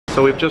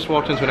So we've just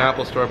walked into an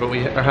Apple store, but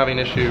we are having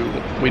an issue.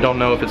 We don't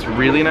know if it's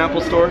really an Apple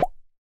store.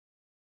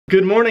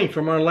 Good morning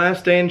from our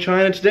last day in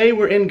China. Today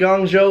we're in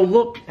Guangzhou.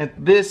 Look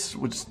at this,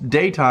 it's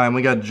daytime.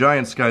 We got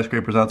giant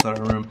skyscrapers outside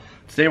our room.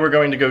 Today we're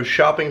going to go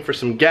shopping for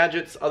some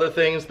gadgets, other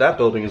things. That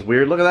building is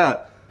weird, look at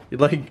that.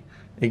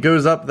 It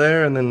goes up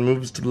there and then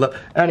moves to the left.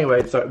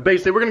 Anyway, so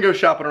basically we're gonna go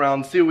shopping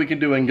around, see what we can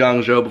do in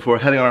Guangzhou before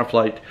heading on our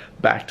flight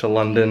back to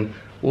London.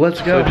 Let's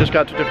go. So we just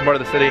got to a different part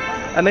of the city,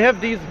 and they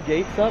have these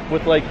gates up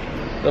with like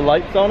the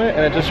lights on it,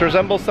 and it just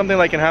resembles something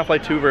like in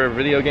Half-Life 2 or a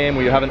video game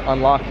where you haven't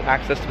unlocked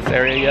access to this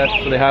area yet.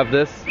 So they have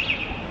this.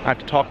 I have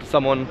to talk to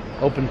someone,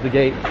 opens the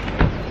gate.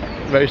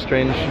 Very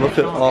strange. Look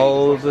at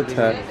all of the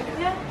tech.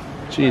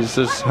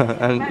 Jesus,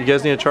 and you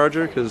guys need a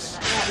charger? Because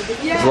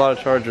there's a lot of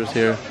chargers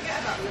here.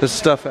 There's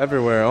stuff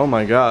everywhere, oh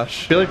my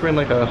gosh. I feel like we're in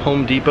like a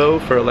Home Depot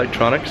for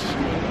electronics.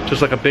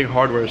 Just like a big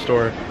hardware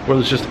store where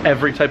there's just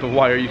every type of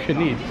wire you could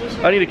need.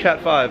 I need a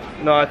Cat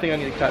 5. No, I think I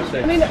need a Cat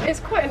 6. I mean, it's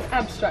quite an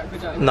abstract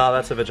vagina. No,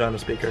 that's a vagina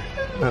speaker.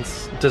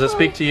 Does it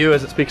speak to you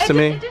as it speaks to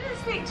me? It didn't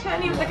speak to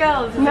any of the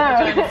girls.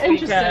 No,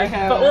 interesting.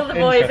 But all the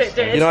boys it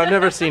did. You know, I've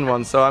never seen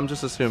one, so I'm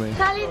just assuming.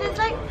 Sally, there's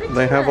like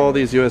They have all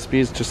these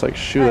USBs just like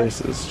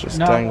shoelaces just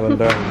dangling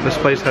down. This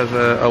place has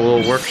a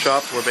little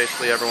workshop where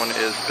basically everyone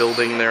is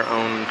building their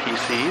own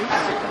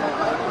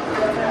PCs.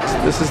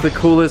 This is the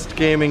coolest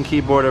gaming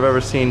keyboard I've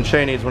ever seen.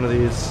 Shay needs one of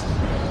these.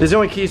 These are the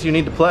only keys you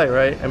need to play,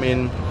 right? I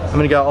mean, I'm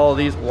gonna get all of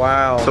these.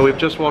 Wow. So we've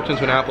just walked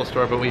into an Apple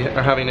store, but we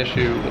are having an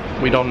issue.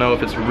 We don't know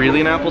if it's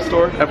really an Apple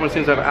store. Everyone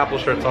seems to have Apple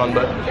shirts on,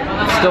 but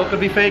still could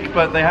be fake.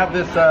 But they have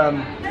this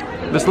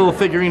this little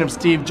figurine of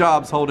Steve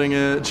Jobs holding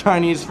a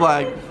Chinese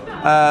flag.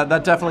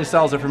 That definitely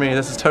sells it for me.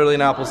 This is totally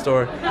an Apple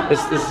store.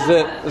 This is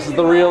it. This is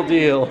the real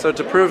deal. So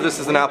to prove this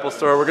is an Apple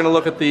store, we're gonna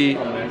look at the,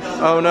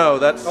 oh no,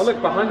 that's, oh look,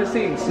 behind the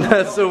scenes.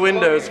 That's a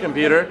Windows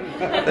computer.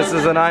 This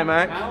is an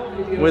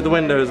iMac with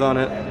Windows on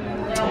it.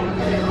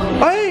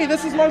 Hey,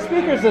 this is my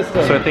speaker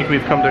system. So I think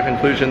we've come to a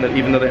conclusion that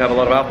even though they have a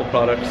lot of Apple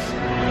products,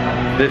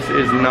 this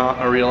is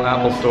not a real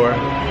Apple store.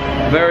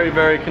 Very,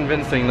 very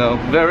convincing though.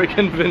 Very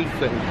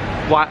convincing.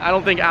 Why? I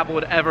don't think Apple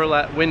would ever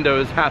let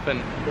Windows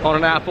happen on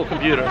an Apple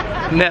computer.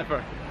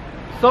 Never.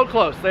 So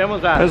close, they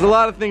almost had it. There's a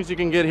lot of things you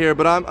can get here,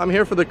 but I'm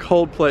here for the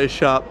Coldplay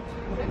shop.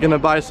 Gonna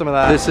buy some of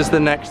that. This is the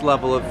next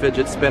level of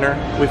fidget spinner.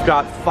 We've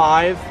got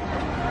 5,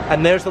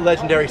 and there's the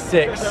legendary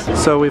 6.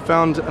 So we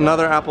found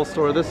another Apple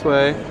store this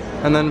way,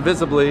 and then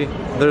visibly,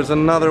 there's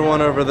another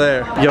one over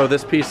there. Yo,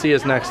 this PC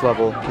is next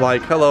level.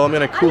 Like, hello, I'm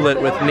gonna cool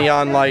it with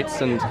neon lights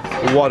and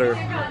water.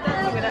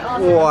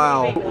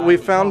 Wow. We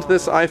found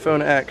this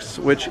iPhone X,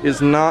 which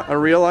is not a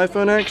real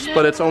iPhone X,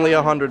 but it's only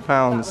 100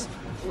 pounds.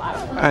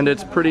 And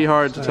it's pretty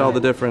hard to tell the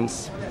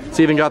difference. It's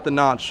even got the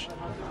notch.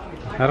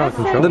 I don't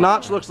control. The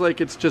notch looks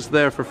like it's just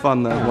there for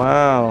fun though.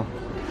 Wow.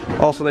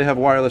 Also they have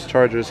wireless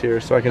chargers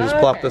here, so I can just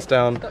plop this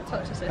down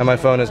and my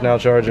phone is now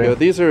charging.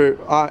 These are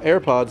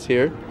AirPods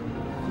here,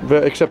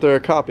 except they're a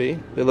copy.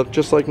 They look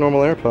just like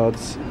normal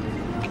AirPods.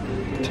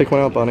 Take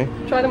one out, Bonnie.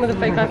 Try them with a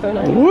fake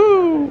iPhone.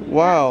 Woo!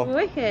 Wow.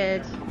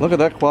 Wicked. Look at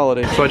that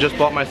quality. So I just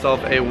bought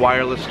myself a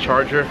wireless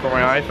charger for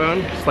my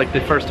iPhone. It's like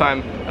the first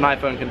time an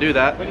iPhone can do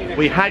that.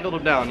 We haggled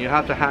him down. You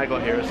have to haggle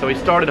here. So we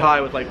started high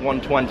with like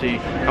 120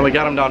 and we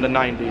got him down to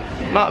 90.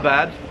 Not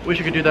bad. Wish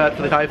you could do that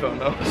for the iPhone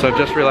though. So I've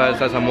just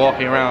realized as I'm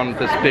walking around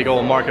this big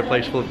old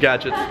marketplace full of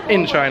gadgets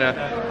in China,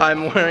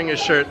 I'm wearing a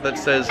shirt that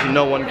says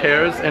 "No one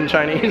cares" in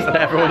Chinese, and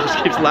everyone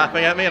just keeps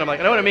laughing at me, and I'm like,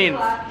 I know what it means.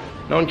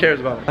 No one cares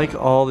about it. Like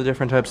all the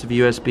different types of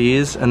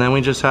USBs, and then we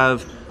just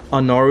have a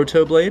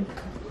Naruto blade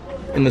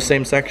in the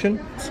same section.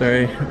 It's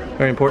very,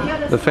 very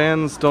important. The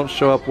fans don't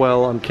show up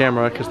well on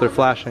camera because they're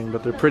flashing,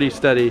 but they're pretty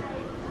steady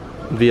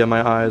via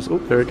my eyes. Oh,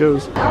 there it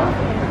goes.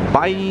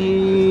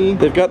 Bye!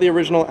 They've got the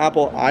original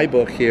Apple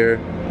iBook here.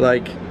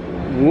 Like,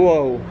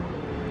 whoa.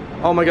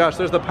 Oh my gosh,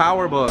 there's the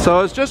Power Book. So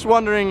I was just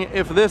wondering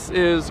if this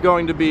is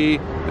going to be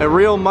a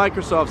real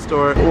Microsoft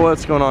store.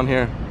 What's going on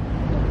here?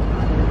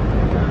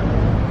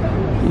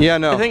 Yeah,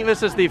 no. I think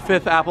this is the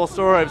 5th Apple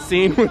store I've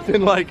seen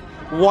within like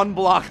 1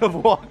 block of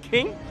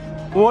walking.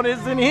 What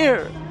is in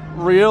here?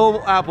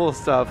 Real Apple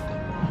stuff.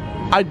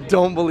 I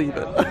don't believe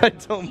it. I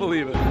don't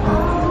believe it.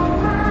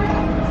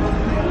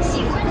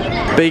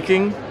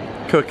 Baking,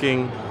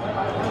 cooking,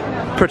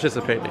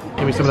 participating.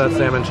 Give me some of that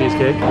salmon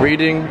cheesecake.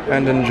 Reading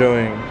and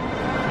enjoying.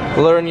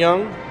 Learn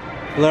young,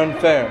 learn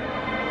fair.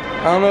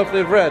 I don't know if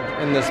they've read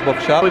in this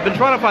bookshop. We've been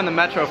trying to find the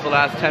metro for the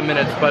last 10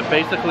 minutes, but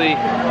basically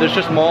there's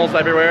just malls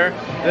everywhere.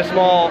 This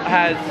mall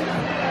has,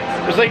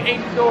 there's like 8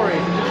 stories.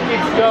 It just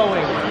keeps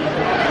going.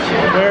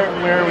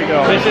 Where are we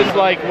going? This is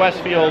like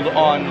Westfield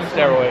on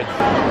steroids.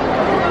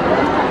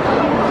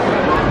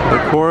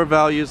 The core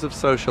values of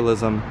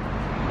socialism.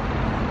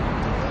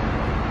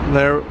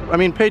 I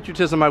mean,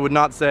 patriotism I would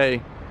not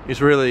say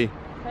is really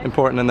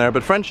important in there,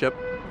 but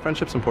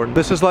friendship's important.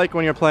 This is like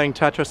when you're playing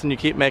Tetris and you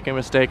keep making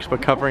mistakes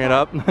but covering it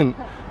up and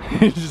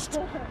you just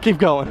keep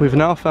going. We've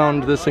now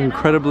found this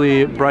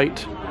incredibly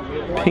bright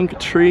pink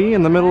tree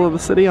in the middle of the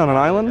city on an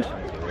island.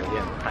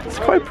 It's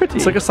quite pretty.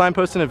 It's like a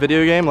signpost in a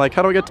video game. Like,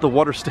 how do I get to the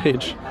water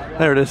stage?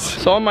 There it is.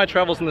 So on my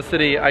travels in the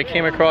city, I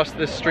came across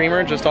this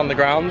streamer just on the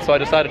ground, so I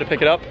decided to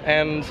pick it up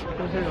and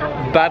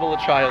battle a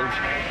child.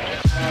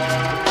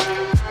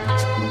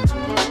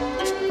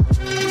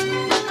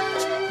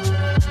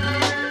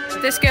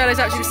 This girl is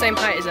actually the same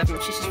height as Evan,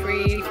 she's just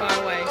really far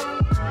away.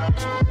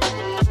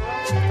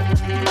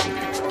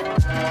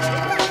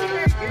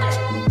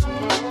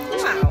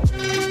 Wow.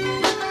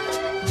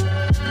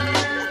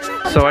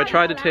 So I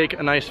tried to take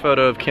a nice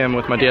photo of Kim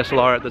with my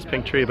DSLR at this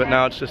pink tree, but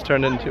now it's just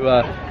turned into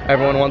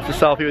everyone wants a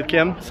selfie with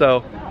Kim,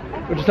 so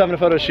we're just having a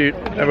photo shoot.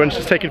 Everyone's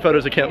just taking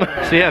photos of Kim.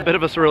 So yeah, a bit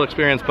of a surreal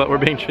experience, but we're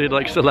being treated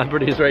like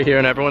celebrities right here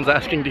and everyone's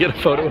asking to get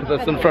a photo with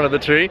us in front of the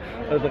tree.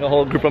 There's like a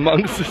whole group of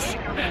monks.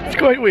 It's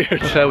quite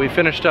weird. So we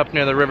finished up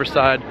near the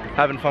riverside,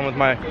 having fun with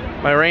my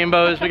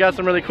rainbows. We got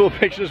some really cool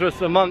pictures with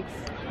some monks.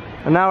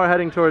 And now we're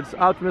heading towards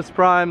Optimus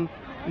Prime.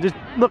 Just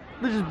look,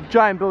 there's just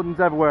giant buildings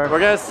everywhere. We're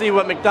gonna see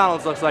what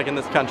McDonald's looks like in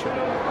this country.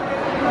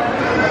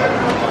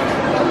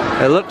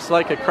 It looks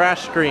like a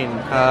crash screen.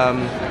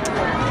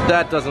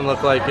 That doesn't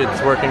look like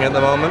it's working at the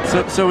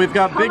moment. So we've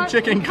got big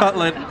chicken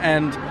cutlet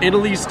and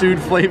Italy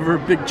stewed flavor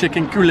big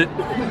chicken coolet.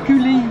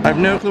 I have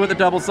no clue what the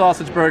double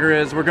sausage burger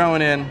is. We're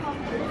going in.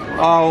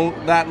 Oh,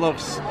 that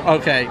looks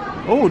okay.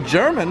 Oh,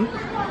 German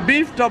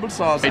beef double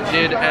sausage. I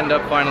did end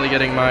up finally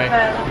getting my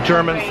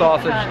German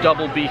sausage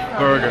double beef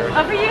burger.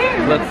 Oh, for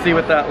you. Let's see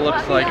what that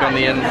looks like on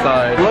the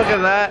inside. Look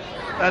at that.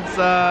 That's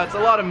it's a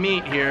lot of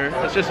meat here.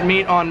 It's just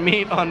meat on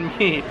meat on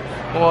meat.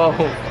 Whoa.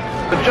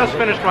 I just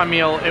finished my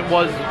meal. It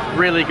was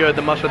really good.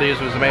 The mush of these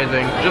was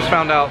amazing. Just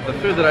found out the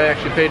food that I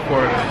actually paid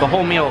for, the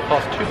whole meal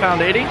cost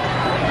 £2.80,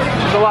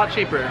 which is a lot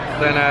cheaper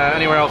than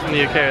anywhere else in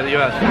the UK or the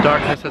US.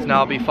 Darkness has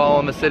now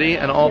befallen the city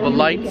and all the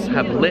lights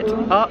have lit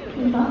up.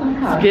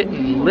 It's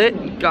getting lit.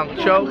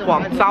 Guangzhou,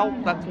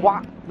 Guangzhou, that's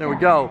what. There we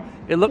go.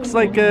 It looks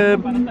like a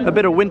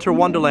bit of Winter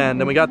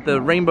Wonderland, and we got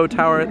the rainbow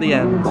tower at the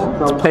end.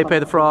 It's Pepe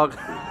the Frog.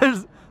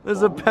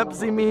 There's a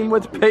Pepsi meme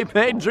with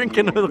Pepe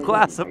drinking a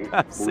glass of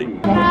Pepsi.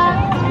 Look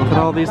at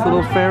all these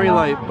little fairy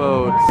light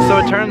boats. So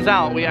it turns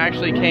out we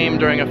actually came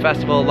during a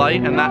festival of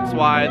light, and that's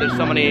why there's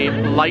so many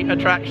light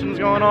attractions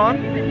going on.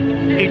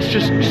 It's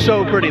just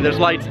so pretty. There's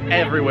lights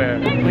everywhere.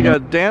 We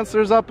got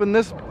dancers up in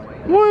this.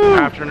 Woo!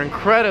 After an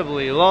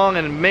incredibly long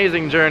and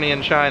amazing journey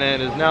in China,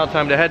 it is now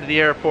time to head to the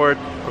airport.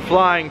 We're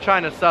flying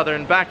China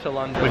Southern back to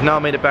London. We've now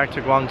made it back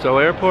to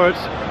Guangzhou Airport,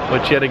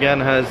 which yet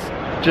again has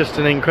just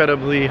an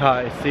incredibly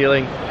high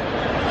ceiling.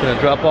 Gonna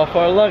drop off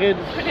our luggage.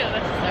 Pretty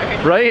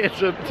unnecessary. Right?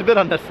 It's a bit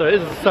unnecessary.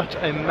 This is such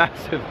a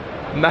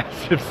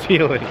massive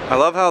ceiling. I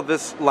love how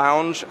this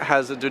lounge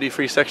has a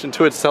duty-free section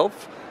to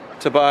itself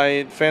to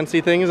buy fancy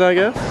things, I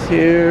guess.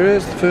 Here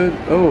is the food.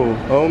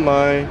 Oh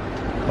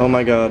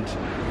my god.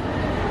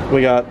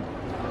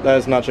 That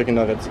is not chicken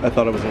nuggets. I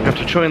thought it was.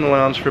 After chewing the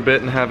lounge for a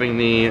bit and having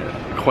the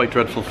quite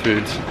dreadful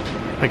foods,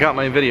 I got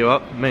my video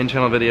up, main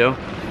channel video.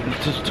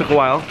 It just took a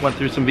while, went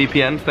through some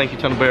VPNs, thank you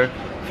Tunnel Bear.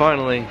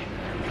 Finally,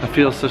 I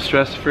feel so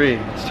stress-free.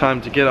 It's time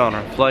to get on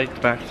our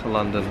flight back to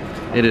London.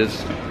 It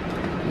is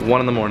 1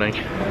 in the morning.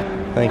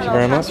 Thank you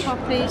very much.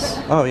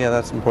 Oh yeah,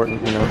 that's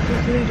important, you know.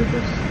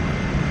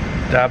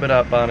 Dab it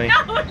up, Bonnie.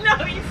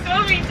 No, you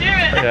saw me do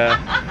it. Yeah,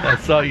 I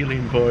saw you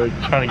lean forward,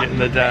 trying to get in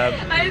the dab.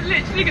 I was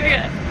literally gonna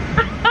get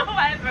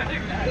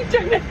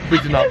We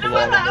do not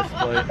belong on this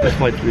flight. This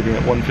flight's leaving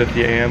at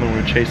 1:50 a.m. and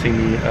we're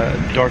chasing the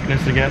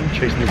darkness again,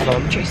 chasing the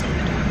sun.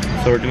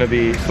 So we're gonna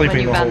be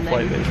sleeping the whole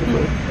flight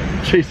basically.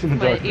 Chasing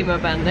the darkness. My emo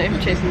band name,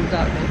 Chasing the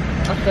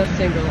Darkness. Our first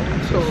single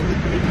called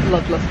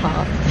Bloodless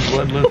Heart.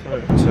 Bloodless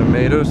Heart.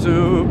 Tomato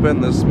soup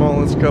and the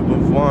smallest cup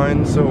of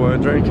wine, so I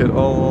drank it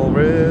all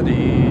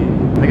already.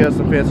 I got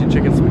some fancy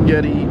chicken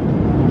spaghetti.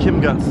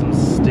 Kim got some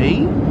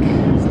steak.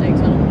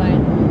 Steaks on a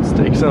plane.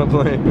 Steaks on a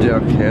plane. Der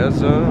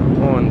Käse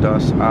und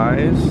das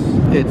Eis.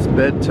 It's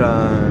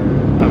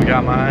bedtime. I've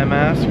got my eye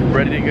mask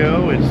ready to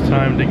go. It's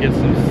time to get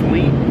some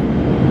sleep.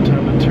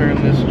 Time to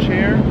turn this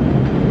chair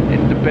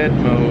into bed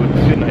mode.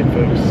 Good night,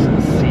 folks.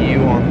 See you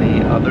on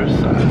the other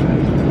side.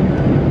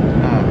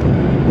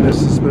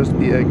 This is supposed to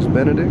be Eggs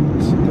Benedict.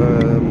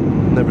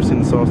 Never seen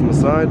the sauce on the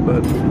side,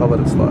 but I'll let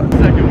it slide.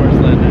 Second worst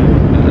landing.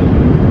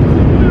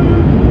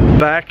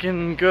 Back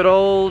in good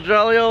old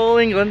jolly old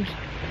England.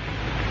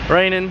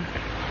 Raining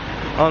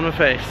on my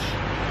face.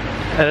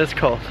 And it's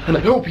cold. And I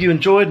hope you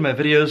enjoyed my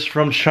videos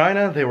from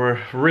China. They were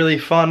really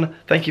fun.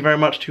 Thank you very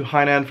much to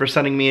Hainan for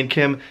sending me and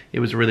Kim. It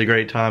was a really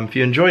great time. If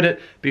you enjoyed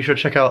it, be sure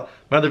to check out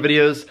my other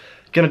videos.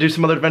 Gonna do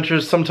some other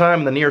adventures sometime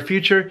in the near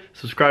future.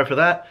 Subscribe for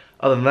that.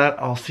 Other than that,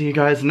 I'll see you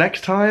guys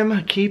next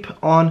time. Keep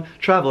on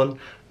traveling.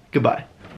 Goodbye.